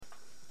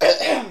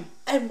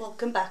and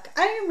welcome back.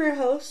 I am your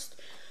host,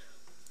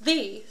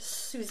 the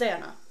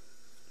Susanna.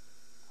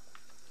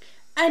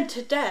 And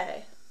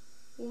today,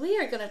 we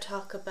are going to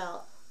talk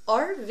about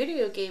our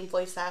video game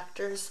voice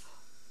actors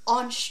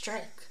on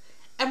strike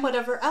and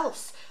whatever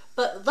else.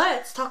 But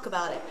let's talk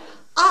about it.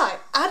 Out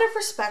of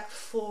respect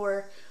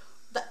for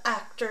the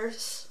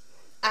actors,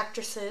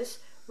 actresses,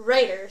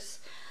 writers,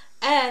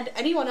 and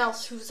anyone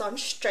else who's on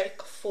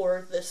strike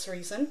for this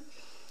reason,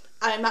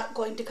 I'm not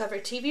going to cover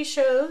TV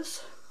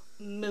shows,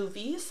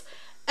 movies,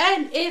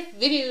 and if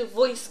video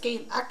voice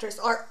game actors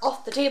are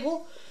off the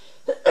table,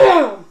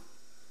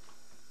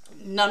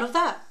 none of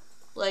that.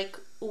 Like,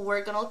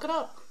 we're gonna look it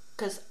up,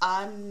 because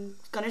I'm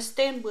gonna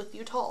stand with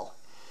you tall.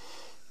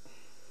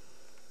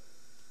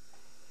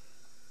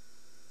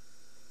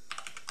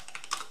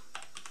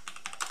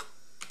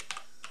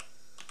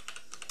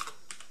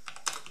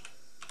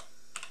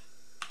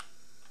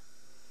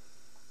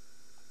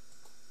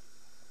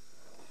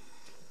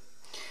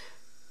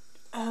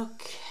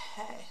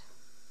 Okay.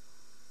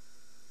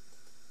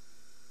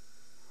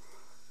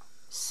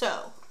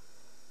 So,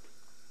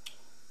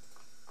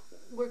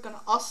 we're going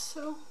to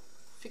also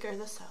figure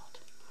this out.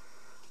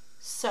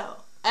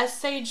 So,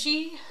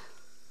 SAG-AFTRA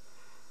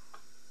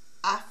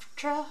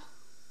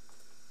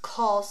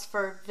calls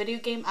for video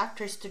game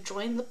actors to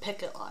join the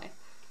picket line.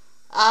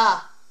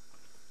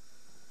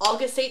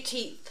 August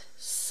 18th.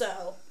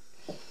 So,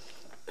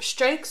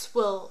 strikes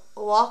will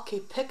walk a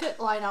picket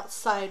line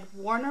outside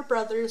Warner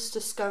Brothers,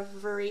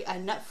 Discovery,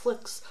 and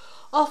Netflix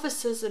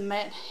offices in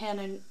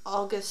Manhattan,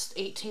 August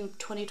 18th,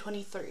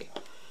 2023.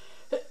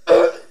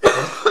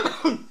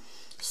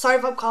 Sorry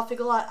if I'm coughing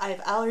a lot. I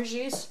have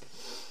allergies.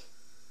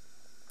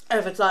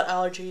 If it's not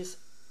allergies,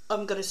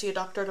 I'm going to see a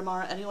doctor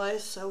tomorrow anyway,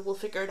 so we'll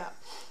figure it out.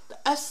 The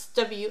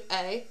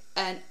SWA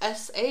and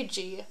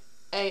SAG-AFTRA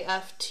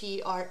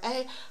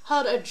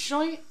held a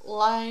joint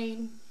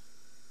line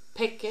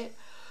picket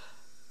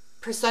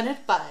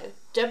presented by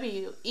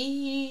WJAE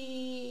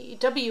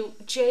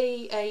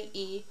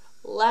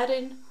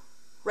Latin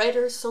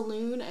Writers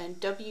Saloon and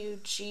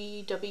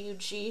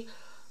WGWG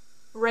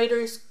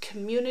Writers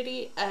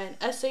Community and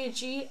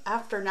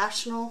SAG-AFTRA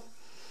National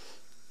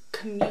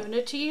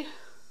Community.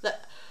 The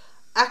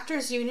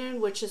Actors Union,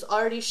 which is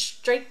already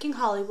striking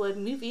Hollywood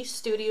movie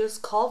studios,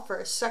 called for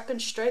a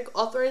second strike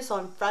authorized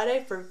on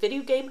Friday for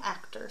video game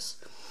actors.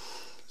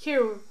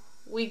 Here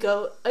we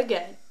go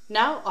again.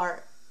 Now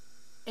our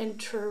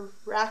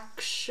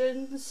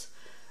interactions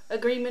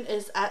agreement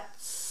is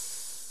at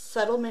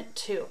settlement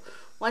 2.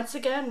 Once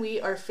again,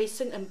 we are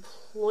facing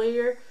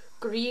employer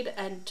greed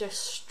and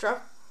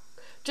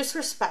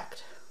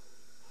disrespect.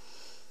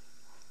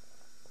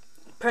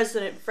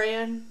 President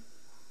Fran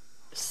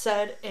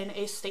said in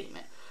a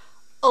statement.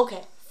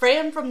 Okay,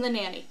 Fran from The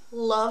Nanny.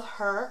 Love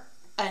her.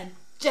 And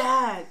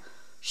dang,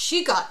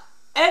 she got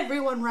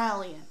everyone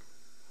rallying.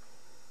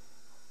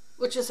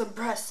 Which is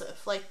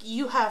impressive. Like,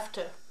 you have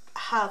to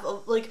have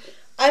a, like,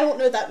 I don't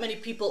know that many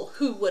people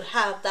who would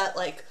have that,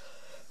 like,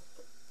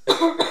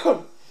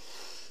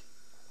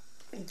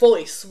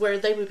 voice where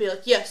they would be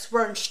like, yes,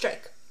 we're on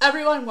strike.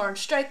 Everyone, we're on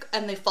strike,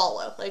 and they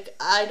follow. Like,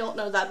 I don't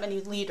know that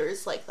many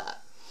leaders like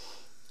that.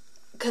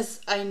 Because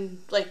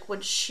I'm, like,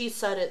 when she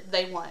said it,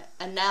 they went.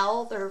 And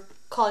now they're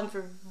calling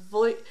for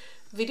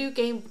video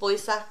game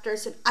voice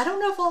actors. And I don't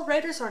know if all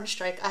writers are on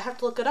strike. I have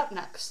to look it up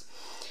next.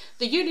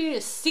 The union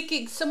is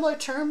seeking similar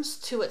terms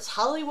to its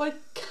Hollywood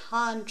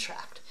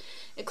contract,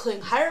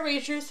 including higher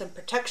wages and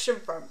protection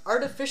from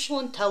artificial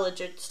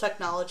intelligence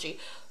technology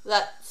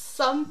that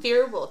some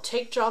fear will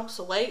take jobs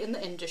away in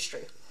the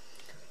industry.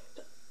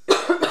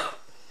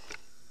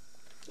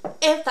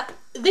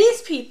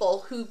 These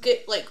people who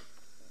get, like,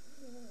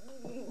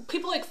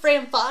 people like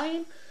Fran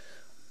Fine,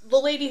 the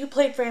lady who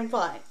played Fran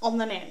Fine on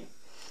The Nanny,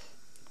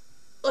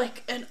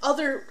 like, and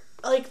other,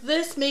 like,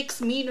 this makes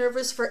me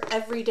nervous for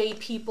everyday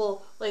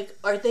people. Like,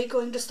 are they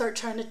going to start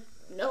trying to,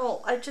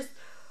 no,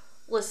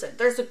 listen,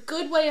 there's a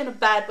good way and a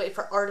bad way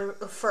for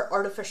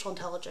artificial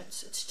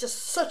intelligence. It's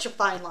just such a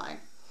fine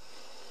line.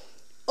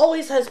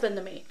 Always has been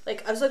to me.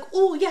 Like, I was like,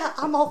 oh yeah,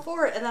 I'm all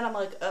for it. And then I'm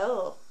like,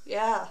 oh,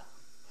 yeah.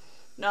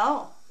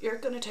 No, you're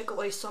going to take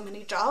away so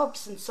many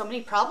jobs and so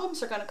many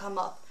problems are going to come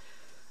up.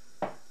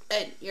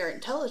 And you're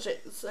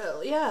intelligent,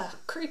 so yeah,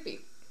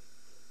 creepy.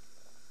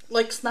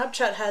 Like,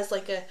 Snapchat has,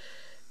 like, a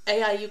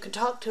AI you can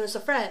talk to as a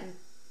friend.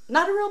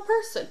 Not a real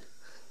person.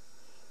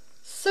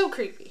 So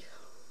creepy.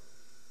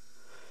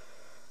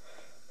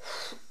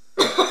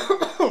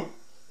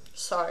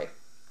 Sorry.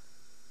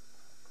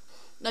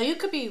 Now, you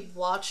could be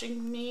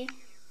watching me,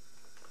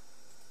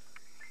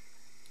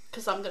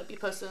 because I'm going to be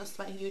posting this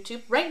to my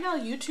YouTube. Right now,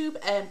 YouTube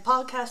and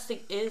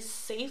podcasting is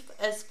safe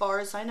as far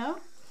as I know.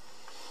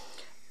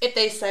 If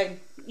they say,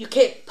 you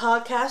can't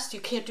podcast, you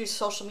can't do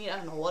social media, I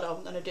don't know what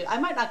I'm going to do. I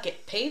might not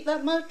get paid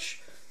that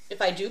much,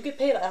 if I do get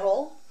paid at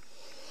all.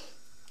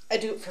 I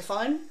do it for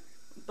fun,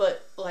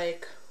 but,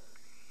 like,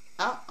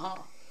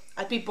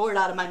 I'd be bored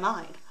out of my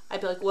mind. I'd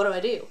be like, what do I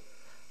do?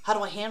 How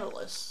do I handle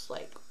this?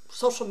 Like,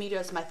 social media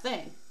is my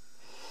thing.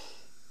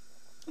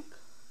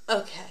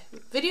 Okay,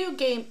 video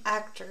game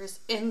actors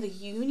in the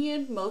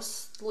union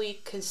mostly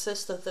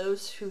consist of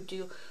those who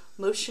do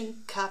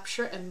motion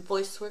capture and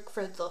voice work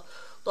for the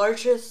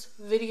largest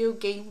video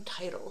game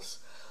titles.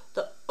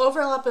 The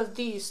overlap of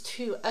these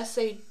two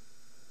SAG-AFTRA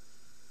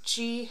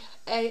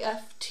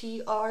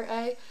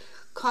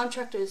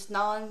contract is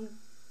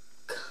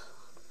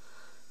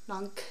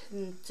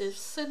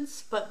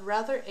non-conditions, but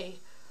rather a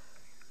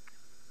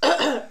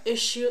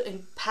issue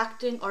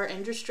impacting our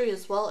industry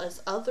as well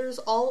as others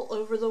all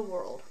over the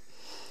world.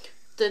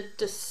 The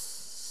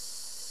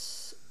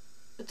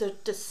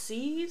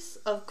disease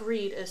of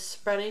greed is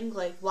spreading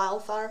like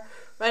wildfire,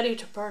 ready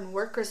to burn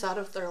workers out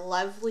of their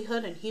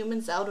livelihood and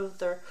humans out of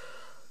their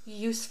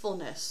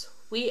usefulness.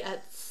 We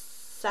at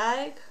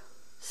SAG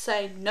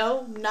say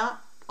no,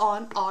 not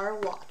on our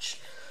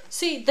watch.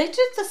 See, they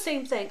did the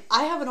same thing.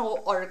 I have an old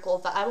article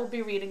that I will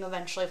be reading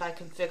eventually if I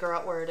can figure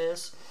out where it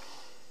is,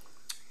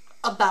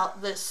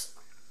 about this,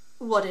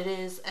 what it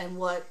is and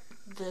what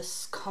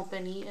this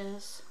company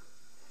is.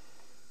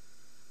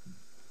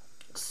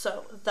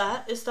 So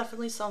that is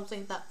definitely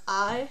something that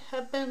I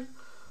have been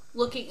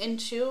looking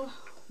into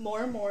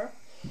more and more.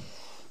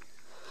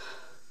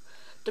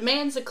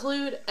 Demands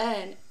include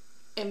an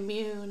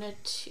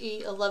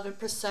immunity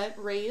 11%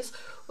 raise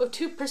with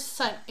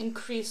 2%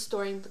 increase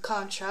during the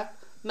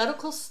contract,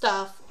 medical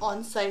staff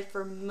on site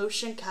for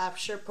motion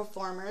capture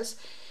performers,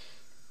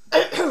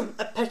 a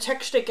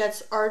protection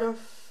against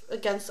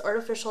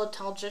artificial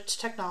intelligence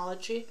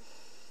technology.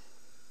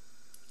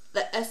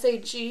 The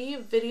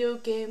SAG video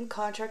game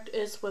contract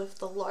is with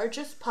the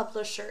largest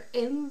publisher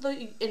in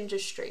the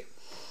industry,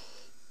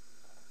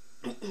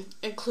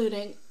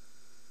 including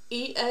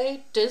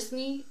EA,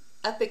 Disney,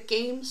 Epic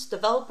Games,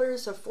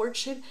 developers of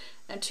Fortune,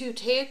 and 2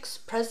 takes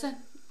present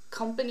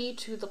company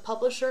to the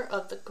publisher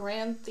of the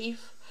Grand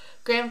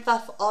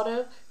Theft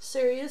Auto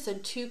series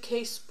and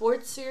 2K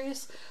Sports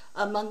series,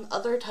 among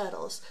other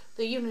titles.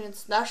 The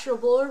union's national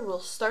board will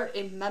start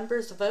a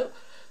members' vote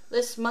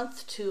this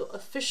month to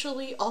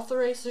officially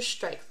authorize the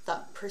strike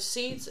that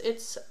precedes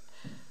its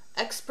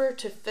expert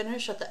to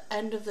finish at the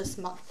end of this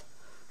month,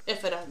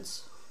 if it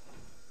ends.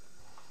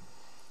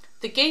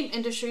 The game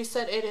industry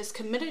said it is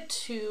committed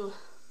to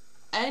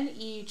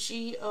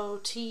negotiation.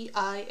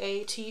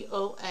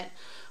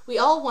 We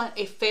all want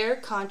a fair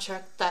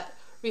contract that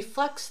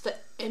reflects the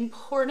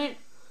important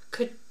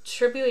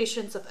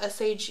contributions of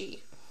SAG,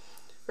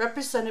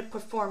 represented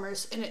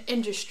performers in an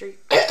industry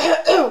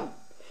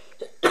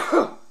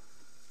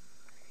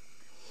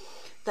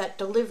that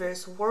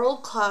delivers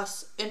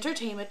world-class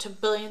entertainment to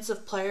billions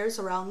of players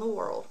around the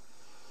world.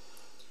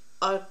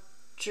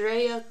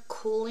 Andrea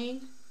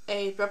Cooling,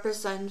 a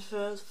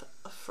representative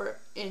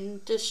for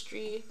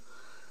industry.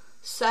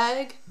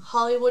 SAG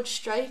Hollywood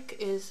strike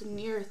is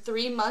near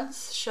 3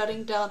 months,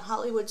 shutting down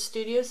Hollywood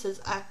studios as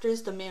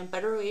actors demand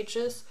better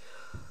wages,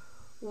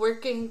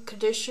 working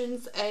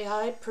conditions,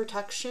 AI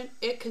protection.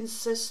 It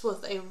consists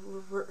with a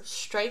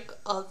strike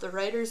of the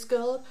Writers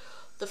Guild,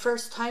 the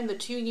first time the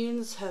two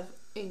unions have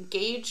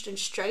engaged in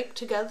strike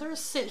together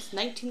since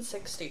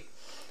 1960.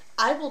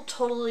 I will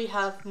totally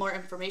have more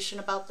information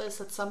about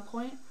this at some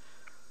point.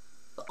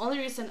 The only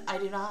reason I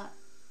do not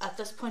at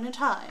this point in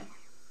time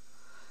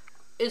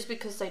is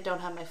because I don't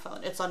have my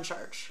phone. It's on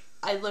charge.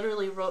 I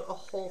literally wrote a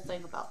whole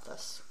thing about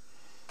this.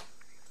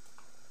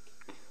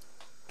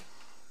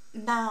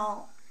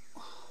 Now,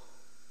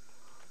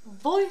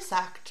 voice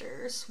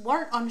actors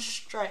weren't on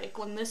strike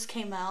when this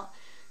came out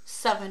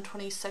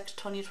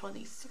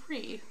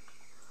 7/26/2023.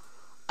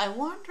 I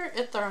wonder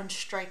if they're on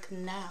strike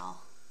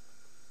now.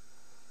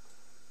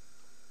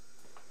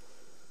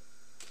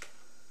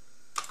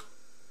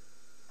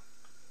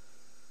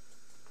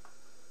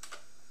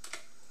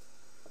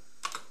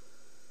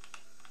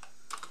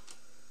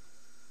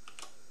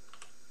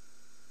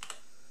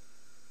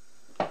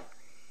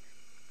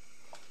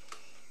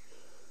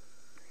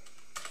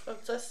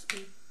 It's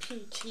SEPTEMBER.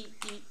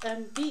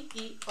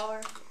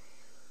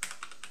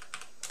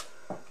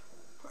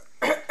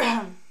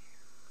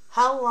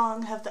 How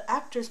long have the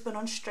actors been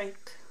on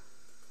strike?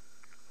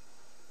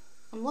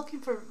 I'm looking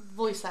for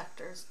voice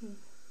actors.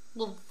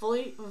 Will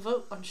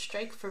vote on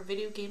strike for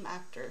video game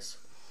actors.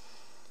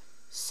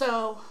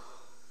 So,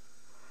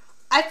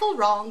 I feel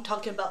wrong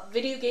talking about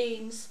video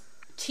games,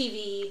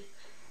 TV,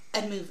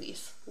 and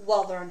movies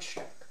while they're on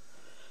strike.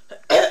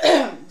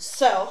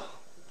 So,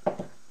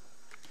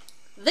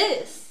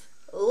 this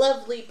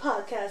lovely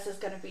podcast is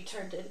going to be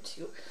turned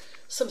into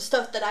some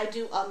stuff that I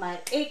do on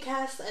my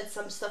Acast and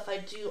some stuff I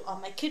do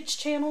on my kids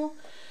channel,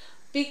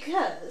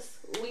 because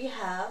we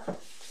have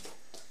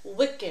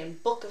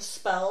Wiccan, Book of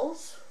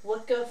Spells,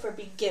 Wicca for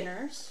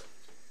Beginners,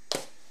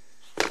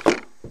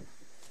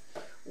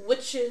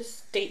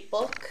 Witch's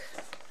Datebook,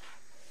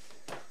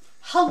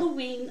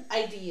 Halloween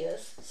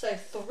Ideas. So I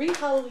have 3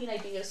 Halloween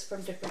ideas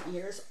from different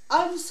years,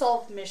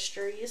 Unsolved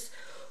Mysteries.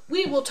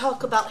 We will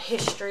talk about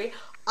history.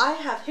 I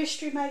have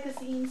history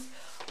magazines.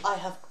 I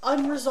have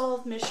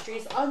unresolved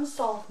mysteries,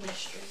 unsolved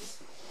mysteries.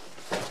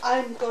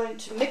 I'm going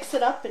to mix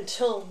it up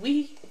until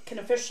we can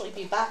officially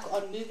be back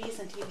on movies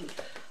and TV.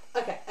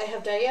 Okay, I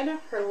have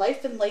Diana, Her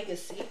Life and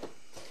Legacy.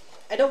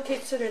 I don't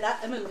consider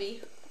that a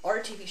movie or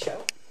a TV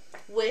show,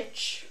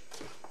 which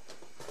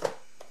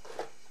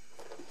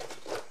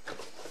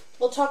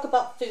we'll talk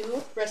about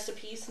food,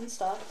 recipes, and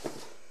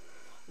stuff.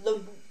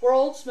 The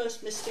World's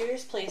Most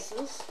Mysterious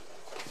Places.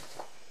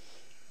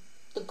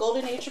 The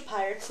Golden Age of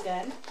Pirates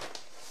again.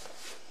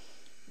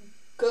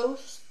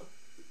 Ghost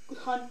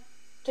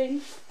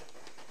hunting.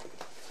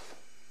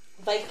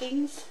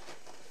 Vikings.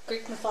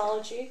 Greek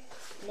mythology.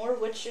 More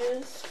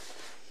witches.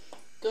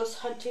 Ghost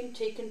hunting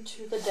taken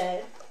to the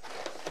dead.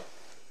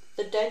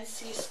 The Dead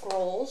Sea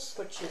Scrolls,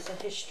 which is a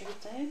history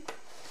thing.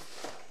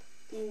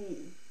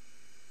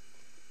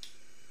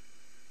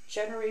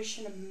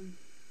 Generation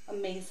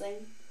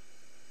Amazing.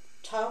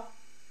 Top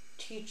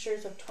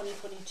Teachers of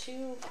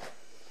 2022.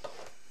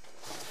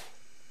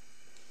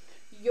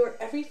 Your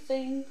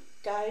Everything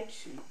Guide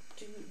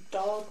to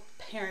Dog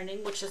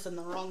Parenting, which is in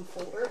the wrong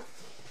folder,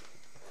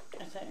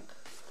 I think.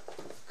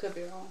 Could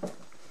be wrong.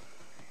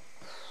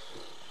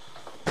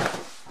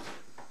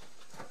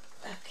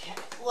 Okay,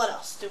 what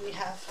else do we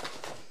have?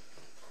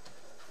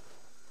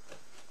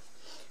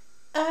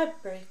 Ad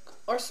break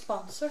or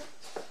sponsor.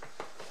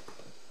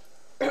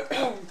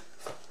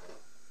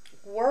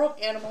 World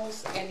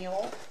Animals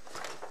Annual.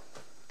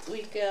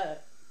 We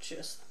got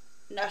just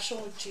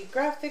National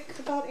Geographic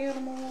about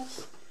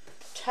animals.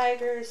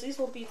 Tigers. These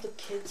will be the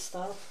kids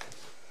stuff.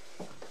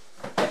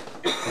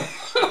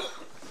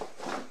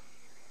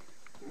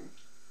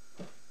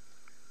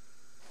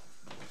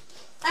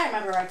 I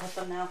remember I put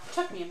them now.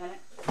 Took me a minute.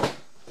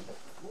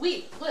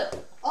 We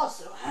will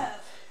also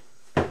have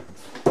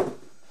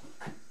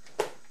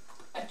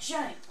a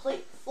giant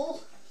plate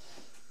full.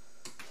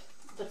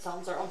 That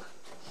sounds wrong.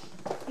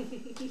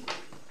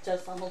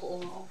 Does sound a little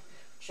wrong.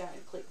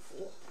 Giant plate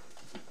full.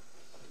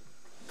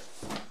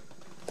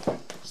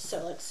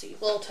 So let's see.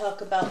 We'll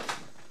talk about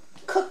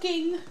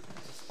cooking.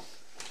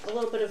 A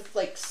little bit of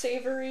like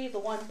savory. The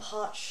One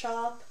Pot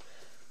Shop.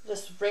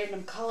 This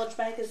random college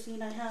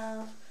magazine I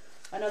have.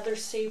 Another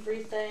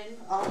savory thing.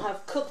 I'll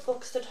have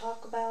cookbooks to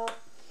talk about.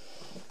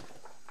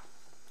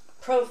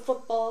 Pro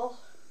football.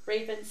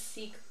 Ravens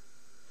seek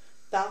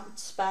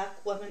bounce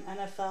back. Women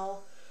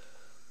NFL.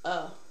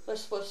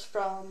 This was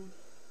from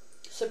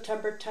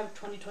September 10th,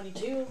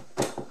 2022.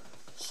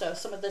 So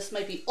some of this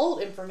might be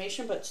old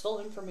information, but it's still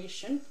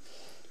information.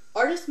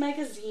 Artist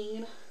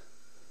Magazine,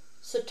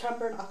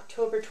 September and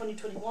October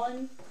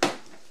 2021.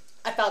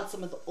 I found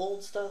some of the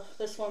old stuff.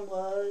 This one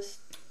was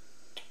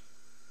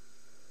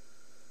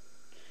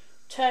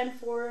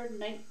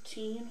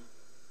 10/4/19.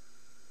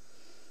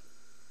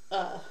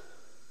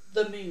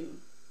 The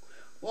Moon.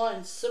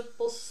 One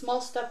small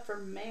step for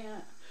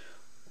man.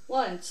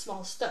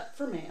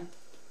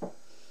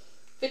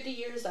 50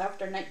 years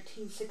after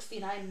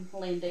 1969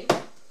 landing.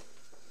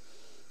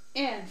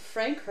 And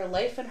Frank, Her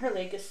Life and Her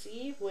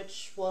Legacy,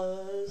 which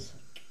was,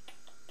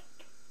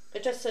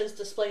 it just says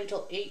display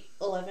until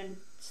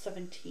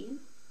 8/11/17.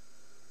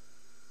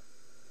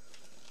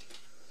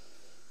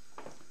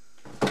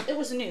 It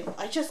was new.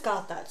 I just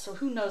got that, so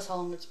who knows how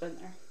long it's been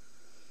there.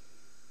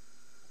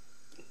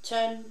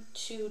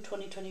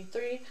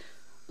 10/2/2023.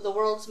 The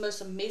World's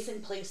Most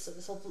Amazing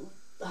Places.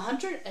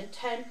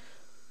 110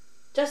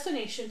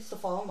 destinations to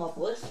fall in love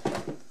with.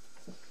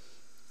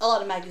 A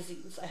lot of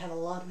magazines. I have a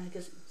lot of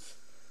magazines.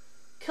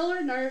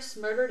 Killer Nurse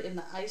Murdered in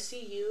the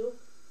ICU.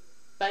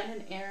 Ben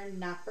and Aaron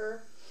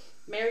Napper.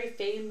 Mary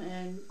Fame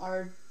and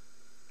Our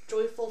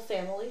Joyful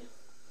Family.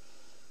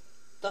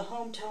 The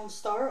Hometown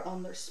Star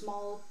on their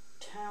Small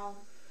Town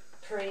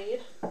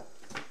Parade.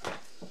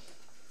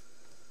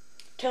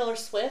 Taylor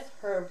Swift,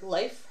 Her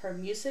Life, Her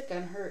Music,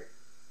 and Her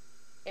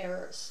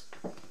Eras.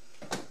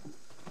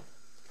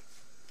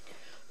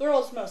 The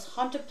World's Most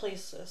Haunted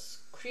Places.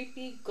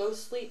 Creepy,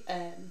 ghostly,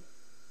 and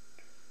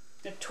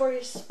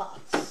notorious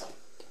spots.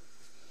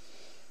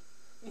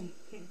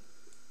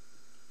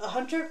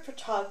 100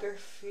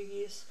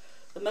 photographies.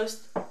 The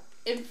most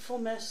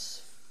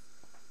infamous.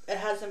 It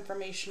has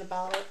information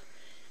about it.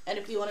 And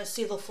if you want to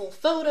see the full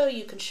photo,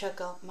 you can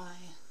check out my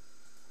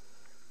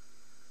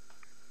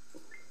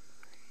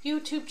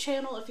YouTube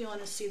channel if you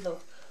want to see the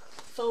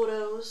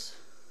photos.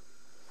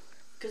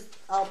 Because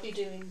I'll be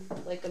doing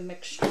like a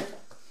mixture.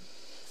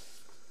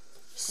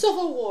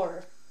 Civil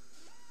War.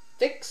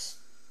 Fixed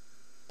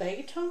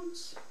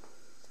Bagatones.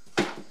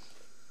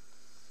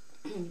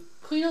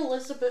 Queen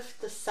Elizabeth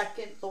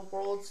II, the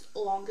world's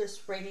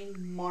longest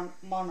reigning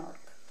monarch.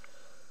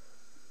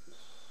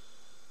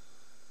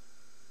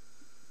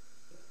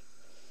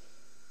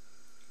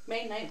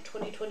 May 9th,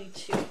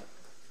 2022.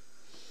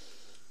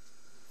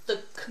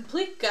 The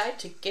Complete Guide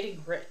to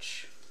Getting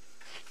Rich.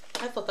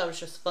 I thought that was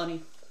just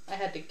funny. I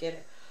had to get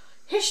it.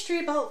 History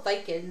about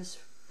Vikings.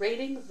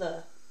 Raiding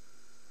the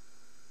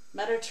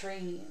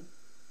Mediterranean.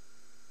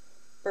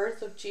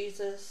 Birth of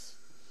Jesus.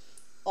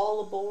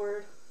 All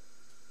Aboard.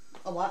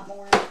 A lot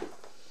more.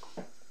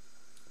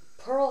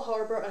 Pearl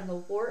Harbor and the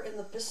War in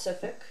the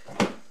Pacific.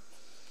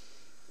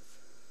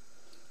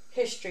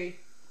 History.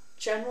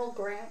 General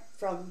Grant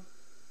from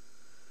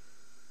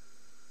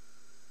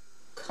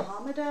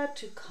Commodad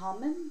to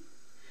Common,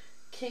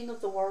 King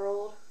of the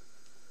World,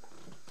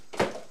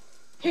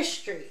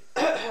 History,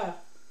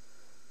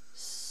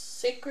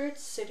 Sacred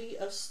City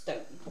of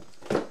Stone.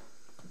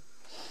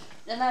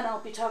 And then I'll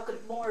be talking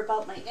more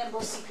about my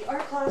Amble CPR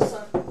class,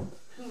 so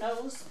who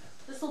knows.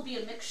 This will be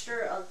a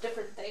mixture of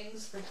different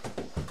things for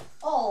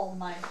all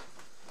my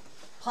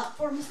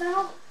platforms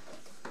now.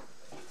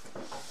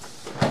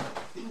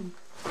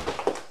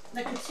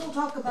 I could still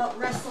talk about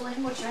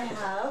wrestling, which I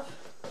have.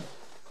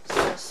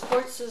 So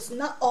sports is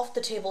not off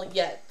the table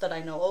yet that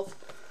I know of.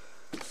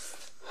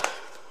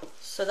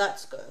 So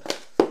that's good.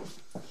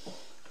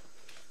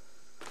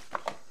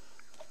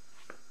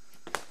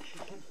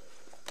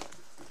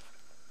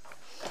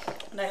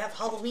 And I have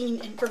Halloween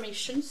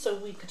information, so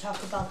we could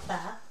talk about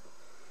that.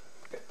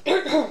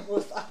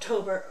 With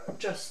October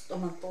just a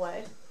month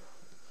away.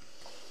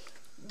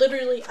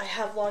 Literally, I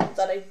have one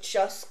that I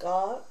just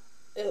got.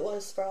 It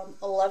was from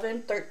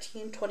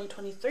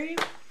 11/13/2023.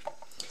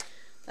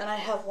 Then I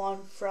have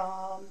one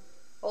from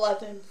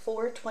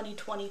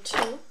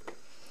 11/4/2022.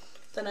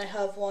 Then I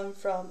have one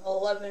from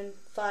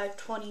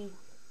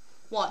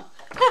 11/5/21.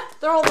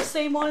 They're all the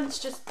same ones,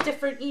 just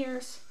different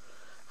years.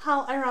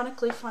 How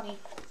ironically funny.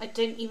 I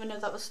didn't even know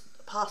that was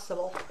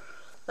possible,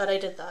 that I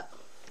did that.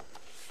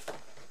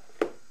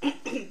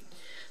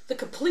 The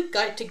Complete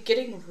Guide to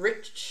Getting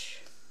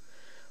Rich.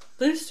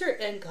 Boost your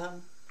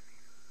income.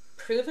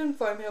 Proven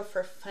formula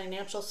for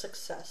financial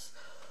success.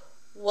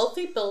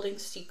 Wealthy building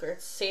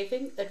secrets.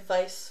 Saving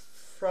advice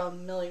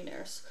from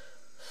millionaires.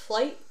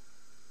 Flight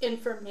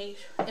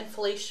information.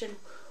 Inflation.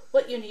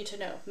 What you need to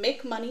know.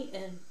 Make money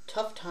in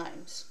tough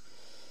times.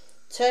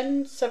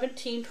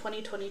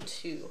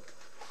 10/17/2022.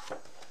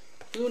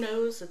 Who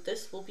knows if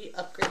this will be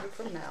upgraded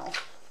from now.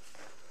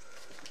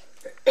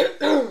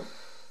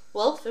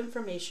 Wealth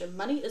information.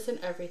 Money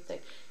isn't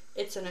everything.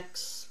 It's an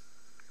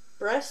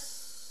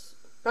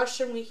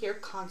expression we hear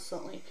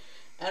constantly.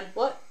 And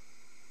what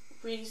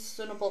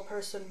reasonable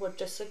person would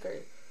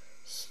disagree?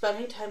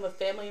 Spending time with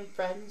family and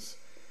friends,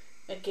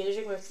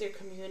 engaging with your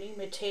community,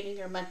 maintaining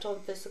your mental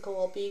and physical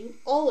well-being,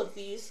 all of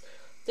these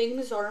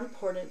things are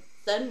important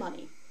than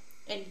money.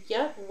 And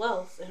yet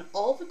wealth and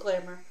all the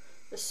glamour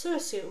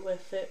associated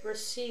with it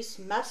receives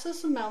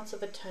massive amounts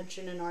of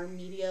attention in our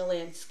media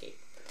landscape.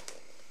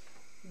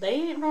 They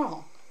ain't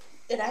wrong.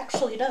 It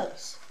actually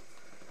does.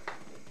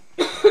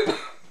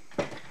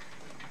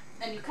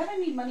 And you kind of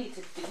need money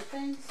to do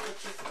things,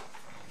 which is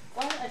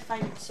why I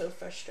find it so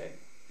frustrating.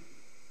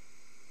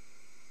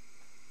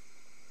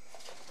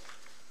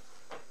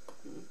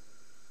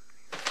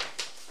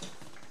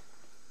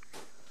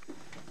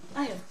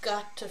 I have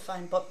got to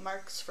find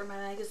bookmarks for my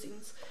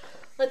magazines.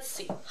 Let's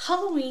see.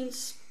 Halloween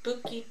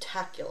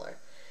Spooky-tacular.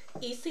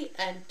 Easy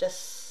and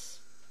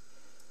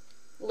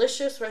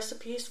delicious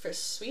recipes for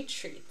sweet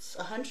treats.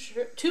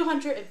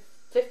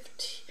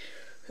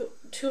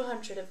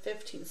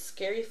 215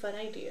 scary fun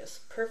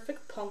ideas.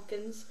 Perfect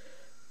pumpkins.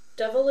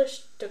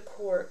 Devilish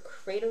decor.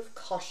 Creative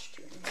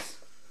costumes.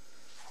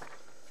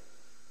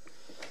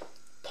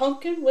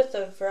 Pumpkin with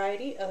a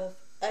variety of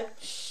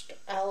etched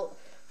out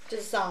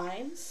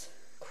designs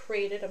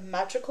created a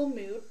magical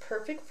mood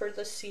perfect for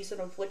the season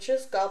of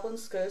witches,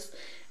 goblins, ghosts,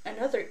 and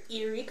other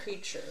eerie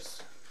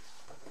creatures.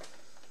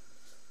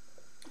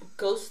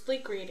 Ghostly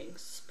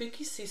greetings.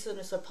 Spooky season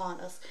is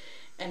upon us,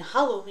 and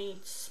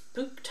Halloween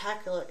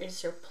Spooktacular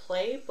is your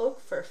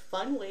playbook for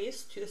fun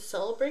ways to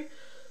celebrate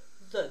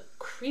the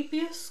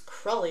creepiest,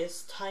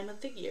 crawliest time of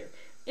the year.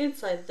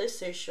 Inside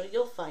this issue,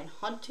 you'll find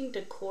haunting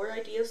decor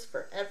ideas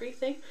for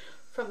everything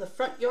from the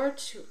front yard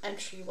to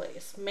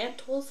entryways,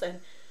 mantles,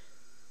 and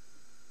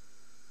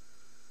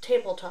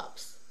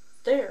tabletops.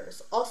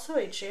 There's also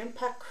a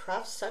jam-packed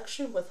craft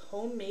section with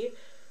homemade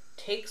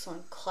takes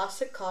on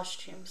classic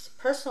costumes,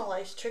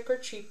 personalized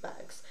trick-or-treat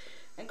bags,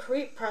 and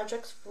create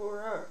projects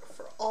for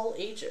all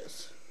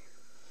ages.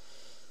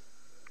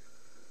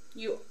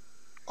 You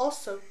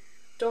also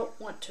don't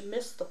want to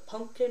miss the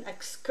pumpkin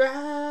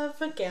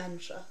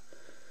extravaganza,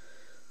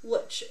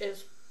 which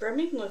is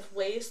brimming with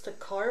ways to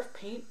carve,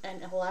 paint,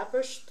 and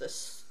elaborate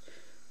this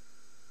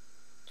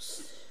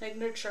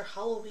signature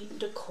Halloween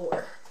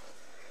decor.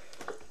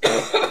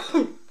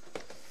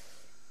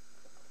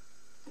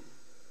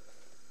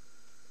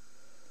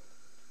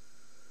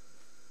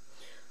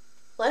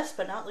 Last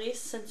but not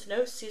least, since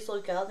no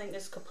seasonal gathering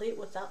is complete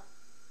without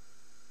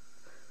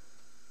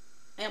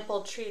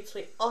ample treats,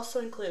 we also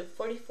include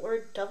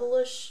 44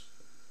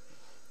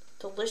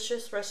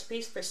 delicious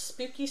recipes for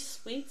spooky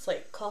sweets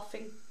like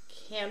coughing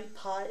canned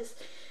pies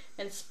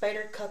and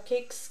spider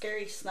cupcakes,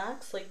 scary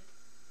snacks like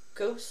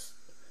ghost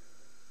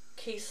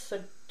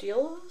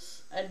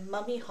quesadillas and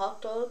mummy hot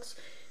dogs,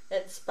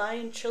 and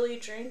spine chili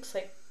drinks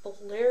like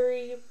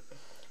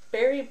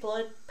berry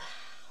blood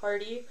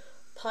party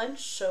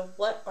punch. So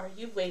what are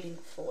you waiting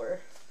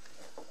for?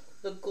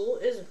 The ghoul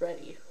is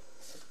ready.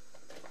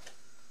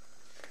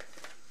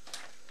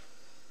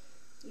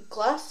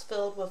 Glass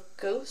filled with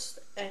ghost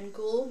and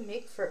ghoul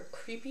make for a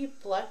creepy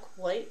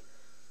black-white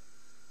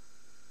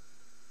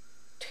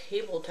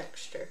table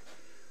texture.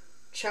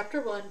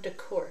 Chapter 1,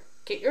 Decor.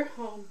 Get your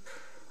home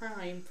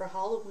primed for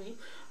Halloween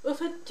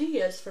with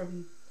ideas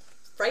from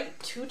fright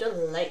to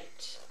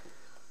delight.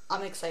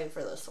 I'm excited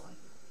for this one.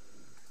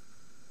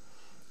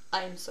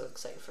 I am so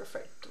excited for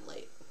fright to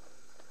delight.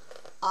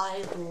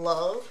 I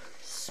love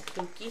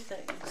spooky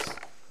things.